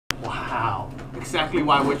Wow. Exactly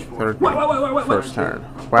why I wish for. Wait. First turn.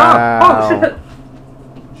 Oh Wow.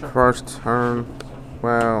 shit. First turn.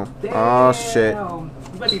 Wow. Damn. Oh shit. You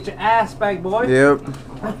better get your ass back, boy. Yep.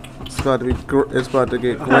 It's about to be. It's about to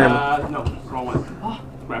get grim. No, wrong one.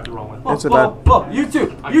 Grab the wrong one. It's about. You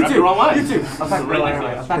too. I grabbed the wrong one. You too. It's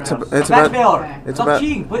about. It's Stop about.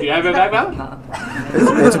 cheating. Do you have a back valve?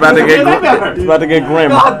 It's about to get. It's about to get grim.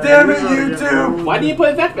 God damn it, YouTube! Why didn't you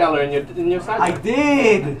put a back valve in your side? I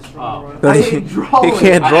did. Oh. I didn't draw He it.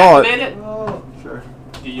 can't draw it. it. Oh, sure.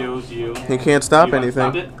 Do you? He can't stop You want to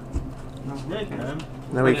anything. stop it?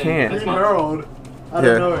 No, he can't. This Green one? Herald. I Yeah.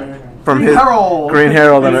 don't know it. From Green his Herald. Green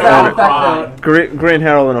Herald and Sound a effect Green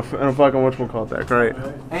Herald and a fucking whatchamacallit that. Great.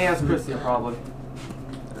 And that's Christian, probably.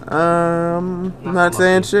 I'm not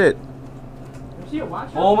saying shit.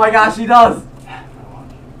 Oh my gosh, he does.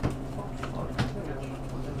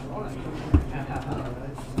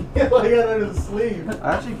 I got it in his sleeve.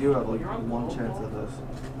 I actually do have like one chance of this.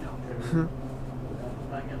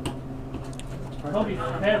 I hope you're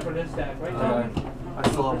prepared for this stack, right, Tommy? I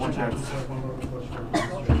still have one chance.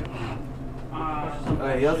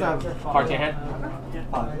 Okay, he doesn't have Cards in your hand?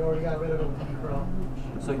 I already got rid of him.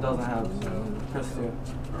 so he doesn't have Christian.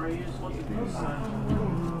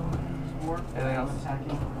 Anything else?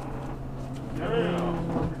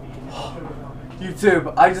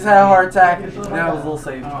 YouTube, I just had a heart attack and I was a little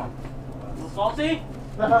saved. A little salty?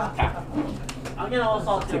 I'm getting a little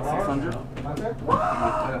salty. Take 600. Okay.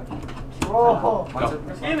 Yeah. Oh.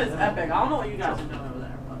 This game is epic. I don't know what you guys are doing over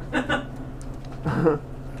there, but.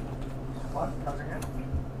 What? Cards in hand?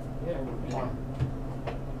 Yeah.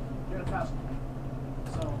 You're the fast.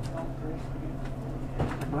 So, 1, 3.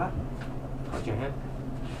 What? Cards in your hand?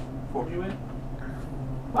 4. You win?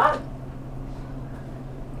 What?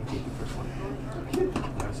 Keep the first one.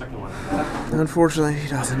 Yeah, the second one. Unfortunately, he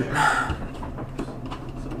doesn't.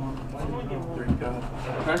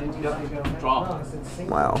 Okay. Draw. No, it's in sync.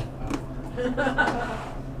 Wow.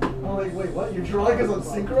 Oh, wait, what? You're drawing us on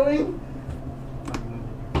synchroning?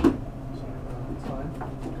 It's fine.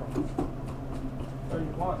 What do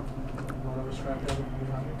you want? Whatever scrap the other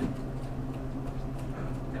behind me.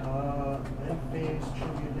 End phase,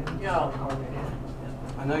 tribute, Yo.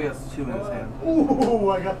 I know he has 2 in his hand. Ooh,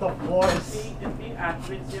 I got the voice. If he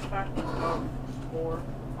activates the effect, or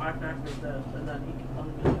I can activate this, and then he can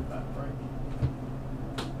unmute the effect, right?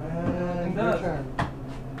 And your turn.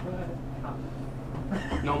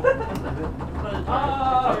 No. But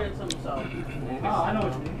it's himself. I know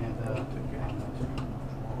what you mean.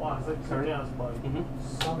 Why? Mhm.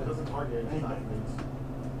 Summon. Doesn't target anything.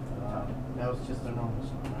 That was just a normal.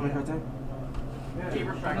 How many cards in? Keep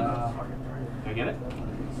restricting this target, right? Can I get it?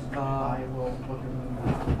 I will book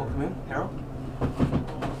him. Book him in. Harold?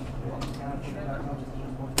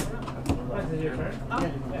 Is it your turn?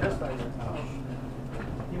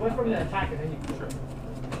 You went for me to attack and then you sure.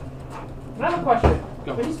 I have a question. Go.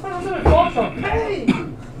 When you spend another call from hey!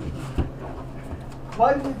 Why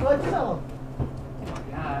did you tell him?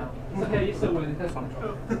 Yeah, it's okay, you still win. What is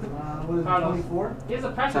it, Carlos. 24? He has a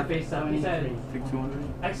pressure face up. He said, Take 200.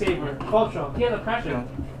 X-Saver, Cultural. He has a pressure.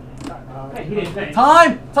 Hey, he didn't pay.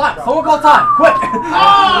 Time! Time! Someone call time! Quick!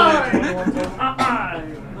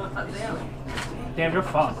 Damn, you're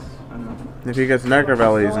fucked. If he gets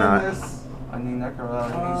Necrovelli, he's not. I need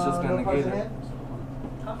Necrovelli. He's just gonna negate it.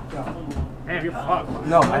 Damn, you're fucked.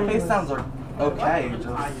 No, my face sounds are okay.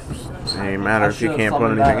 Just It ain't matter if you I can't put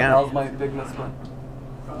should've anything summoned that. That was out. my big misplay.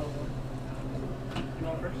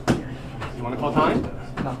 You want to call time?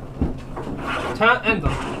 No. Turn end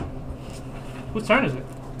them. Whose turn is it?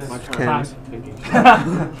 My turn. Ken's. Thinking.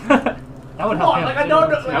 That would help him.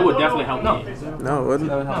 That would definitely help me. No, it wouldn't.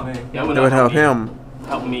 That would help me. That It would help him.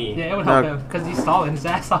 Help me. Yeah, it would help No. him because he's stalling his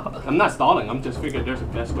ass off. I'm not stalling. I'm just figuring there's a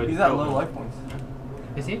best way He's to at go. low life points.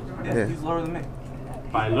 Is he? Yeah, he's lower than me.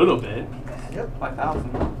 By a little bit. Yep.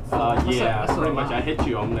 5,000. Yeah, that's pretty a much. lot. I hit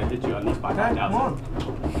you. I'm gonna hit you at least by Okay, 5,000. come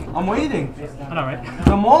on. I'm waiting. I know, right?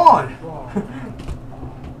 Come on!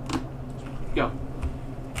 Go.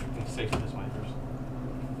 Safe for this one first.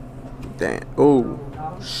 Damn. Oh.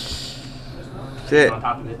 Shit. On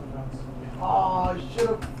top of it. Oh, I should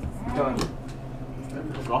have. Done.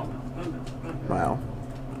 Draw. Wow.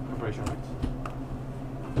 Preparation rights.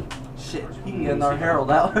 Shit, he can get our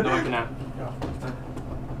Herald out. No, I cannot.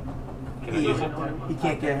 Can I use it? He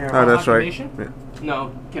can't get Herald. Oh, that's right. Activation? Yeah.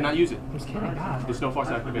 No, cannot use it. I'm just kidding, God. There's no force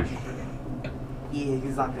activation. Yeah,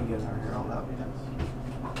 he's not gonna get our Herald out.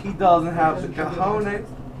 He doesn't have the cojones.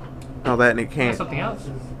 Oh, that and he He has can't. something else.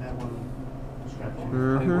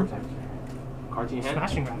 Mm-hmm. Cards in your hand.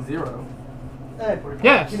 Smashing round. 0. Ed,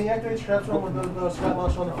 Yes. can he activate scrap zone with the scrap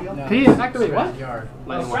launch on the field? Can you activate what? Yard.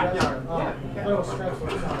 Lightning Scrap one. yard. Oh, Yeah. I thought it was scrap zone.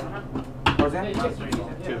 What's Yeah, that? you get three.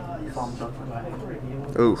 Two. Farm truck.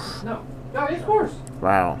 Oof. No. No, of course.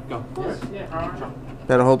 Wow. Go. Of course. Yeah.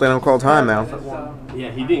 Better hope they don't call time now. Yeah,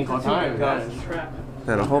 he didn't call time. guys. Trap.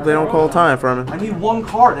 Better hope they don't call time from I him. need one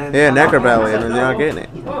card. And Yeah, Necker Valley, and then you're not getting it.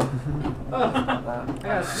 Oh. Oh. I got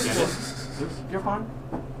Yeah, six. this. You're fine.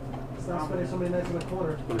 It's not spending so many nights in the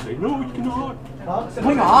corner. Gonna say no, you cannot. Huh?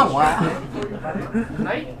 Hang on, what?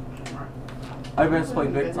 Night? I just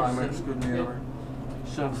played big time and it screwed me over.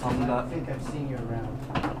 Should have summoned I that. think I've seen you around.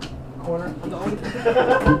 Corner.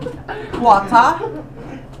 What?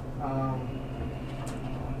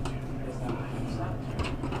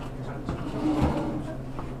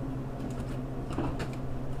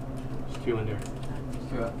 There's two in there.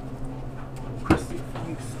 Christy,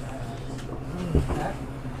 thanks.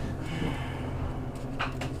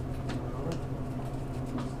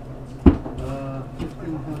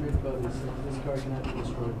 1,500 bonus. This card cannot be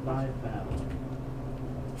destroyed by battle.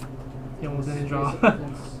 You almost didn't draw.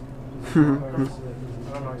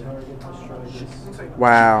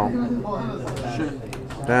 Wow.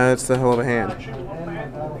 Shit. That's the hell of a hand.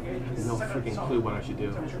 No freaking clue what I should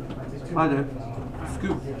do. I do.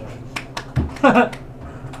 Scoop.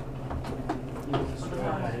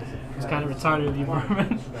 It's kind of retarded of you,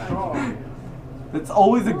 Marvin. It's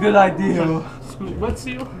always a good idea. What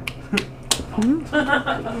seal? I'm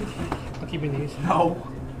keeping these. No.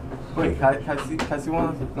 Wait, can I see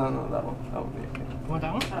one? No, that one. That would be okay. You want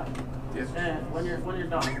that one? Yes. And when you're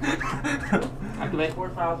done, Activate.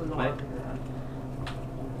 $4,000. Right.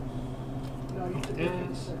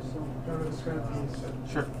 This. Go to the scrap piece.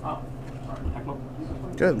 Sure. Oh, sorry. Attack mode.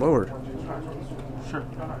 Good lord. Sure.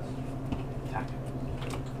 Attack.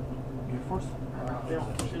 Your force.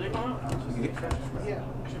 Should they come out?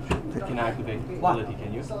 Can I activate ability? Can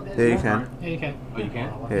you? Yeah, you can. Yeah, you can. Oh, you can?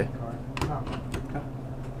 Yeah.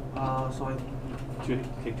 So I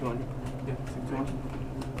Take 200. yeah, take 200.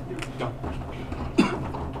 Go.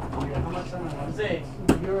 How much time? Zay,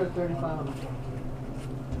 You're at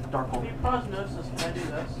 35. Dark hole. can you pause notices? Can I do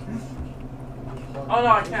this? Oh no,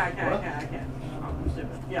 I can't. I'm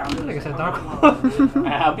stupid. Yeah, I'm doing Like I this. said, I'm dark. doing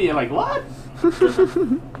I'll be like, what?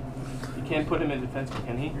 You can't put him in defense,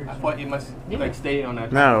 can he? I thought he must like stay on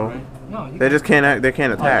that. No. Right? No, you They just can't. They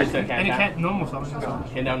can't Oh, just attack. that And you attack. can't normal something. So.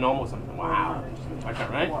 Can down normal something. Wow. Okay,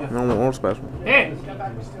 right? Normal or special. Hey!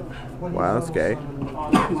 Wow, that's gay.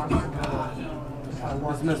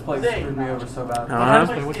 This misplay screwed me over so bad. Uh-huh.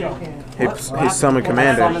 What you He summoned Summon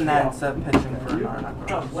Commander. that instead of pitching for an No,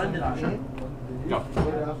 Arnak. when did I? Go.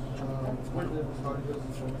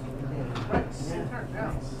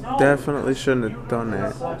 No. Definitely shouldn't have done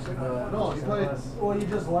that. No, you played. Well, you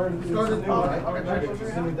just learned. Started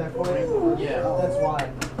new. Yeah, that's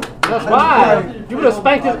why. That's why! You would have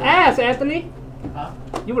spanked his ass, Anthony!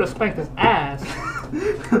 You would have spanked his ass.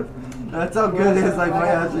 That's how good it is. Like my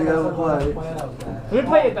actually ever play. Let me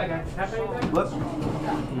play it that guy. Can I play it that guy? What?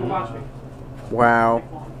 Watch me. Wow.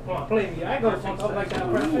 Come on, play me. I ain't gonna fuck up like that.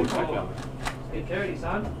 Ooh, check out. Get dirty,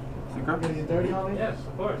 son. Secret? Gonna get dirty on me? Yes,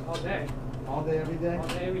 of course. All day. All day, every day? All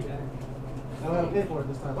day, every day. I don't have to pay for it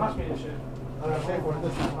this time. Watch me this shit. I don't have to pay for it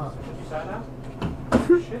this time, huh? What you side now?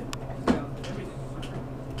 Shit. Everything.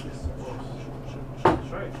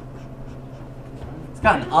 Straight. It's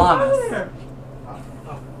gotten honest.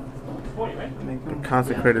 40, right?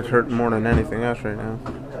 Consecrated hurt more than anything else right now.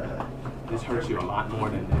 This hurts you a lot more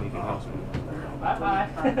than anything else. Bye-bye.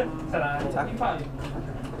 Ta-da. You probably...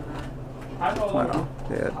 I roll over. Wow.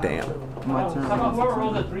 Yeah, damn. My turn. How about whoever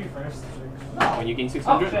rolls a 3 first? When you gain Oh,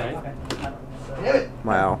 600, shit. right? Okay.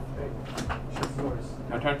 Wow.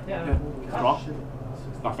 Your turn? Yeah. Draw.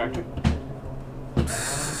 Lock factory.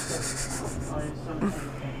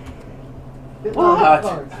 What?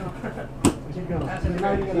 Keep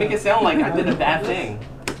going. Make it sound like I did a bad thing.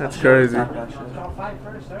 That's crazy. Draw 5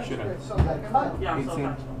 first, sir. Should I? Yeah, I'm so 18.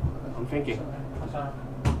 fast. I'm thinking.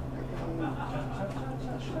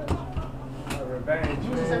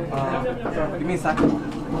 Give me a second.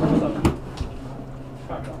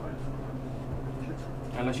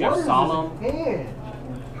 Unless you have solemn. Hand.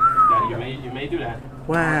 Yeah, you may do that.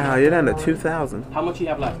 Wow, you're down to 2,000. How much do you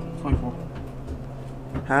have left? 24.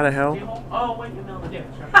 How the hell? Oh, wait, you know.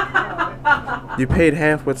 Yeah, You paid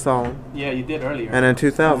half with Solemn. Yeah, you did earlier. And then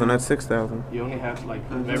 2,000, that's 6,000. You only have like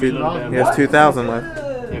very little bit. He has 2,000 left.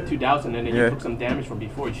 You have 2,000, and then Yeah. you took some damage from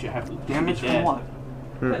before. You should have Damage dead. from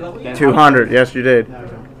what? Then 200, yes you did.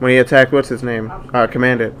 When he attacked, what's his name?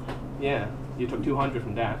 Commanded. Yeah, you took 200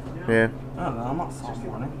 from that. Yeah. I don't know. I'm not soft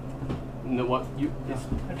warning. know what?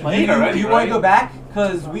 It's played already. You want right? to go back?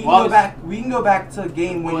 Cause we can Well, go back. We can go back to a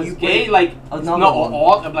game when Was you gay play like another no one.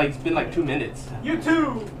 all like it's been like 2 minutes. You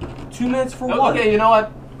too. 2 minutes for what? Okay, you know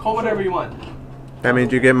what? Call whatever you want. That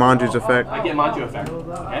means you get Manju's effect. I get Manju effect.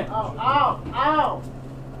 Okay. Ow! Ow!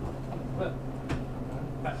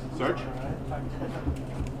 Search.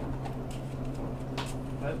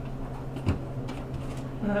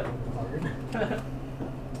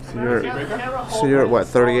 So you're at what,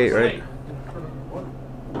 38, right?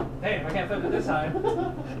 Hey, if I can't flip it this time.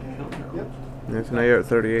 Yeah, so now you're at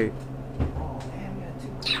 38.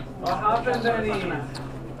 What happened, Benny? I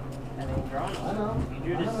know.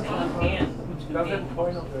 You do the same hand. Doesn't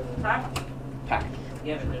point up there. Pack.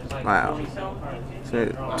 Yeah, but there's like Wow. 20 some. So you're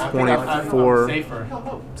at 24. Safer.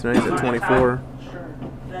 So now he's at 24.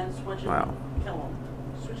 Then switch it. Wow. Kill him.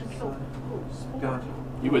 Switch it. Kill him. Gotcha.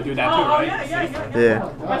 You would do that too, Oh, right? yeah. Yeah.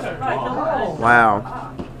 Right, kill him.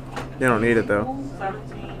 Wow. You don't need it though.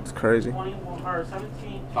 17. It's crazy. 21 or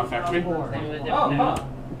 17. Lock factory. Oh,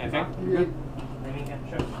 Anything? Good. Then you can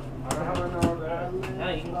check. I don't have another that. No,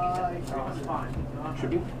 you can keep that. It's fine.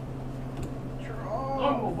 Shipping.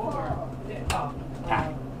 Pack.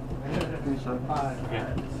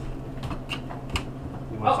 Yeah.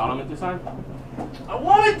 You want Solomon this time? I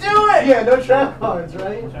want to do it! Yeah, no trap cards,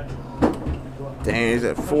 right? Dang, he's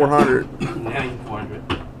at 400. Now he's 400.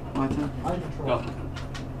 My turn. I control. Go.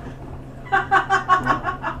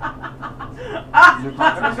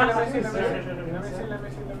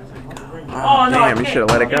 Oh, no, I damn, you can't. should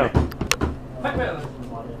have let it go.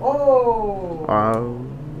 Oh! Oh,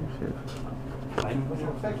 shit.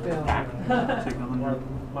 Effect down. Take 100.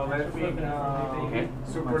 Okay.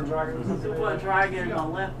 Super Dragon. Super Dragon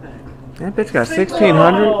on left back. That bitch got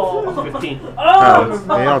 1,600. 15.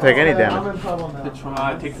 Oh, you don't take any I'm damage. in trouble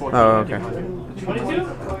now. Take 14. Oh, okay. 22?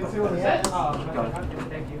 22 on the edge. Oh,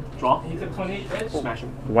 thank you. Draw. You took 28 bitch. Smash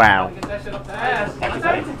him. Wow. Get that shit up the ass. Attack is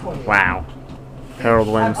right. Wow. Harold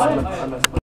wins. I messed up.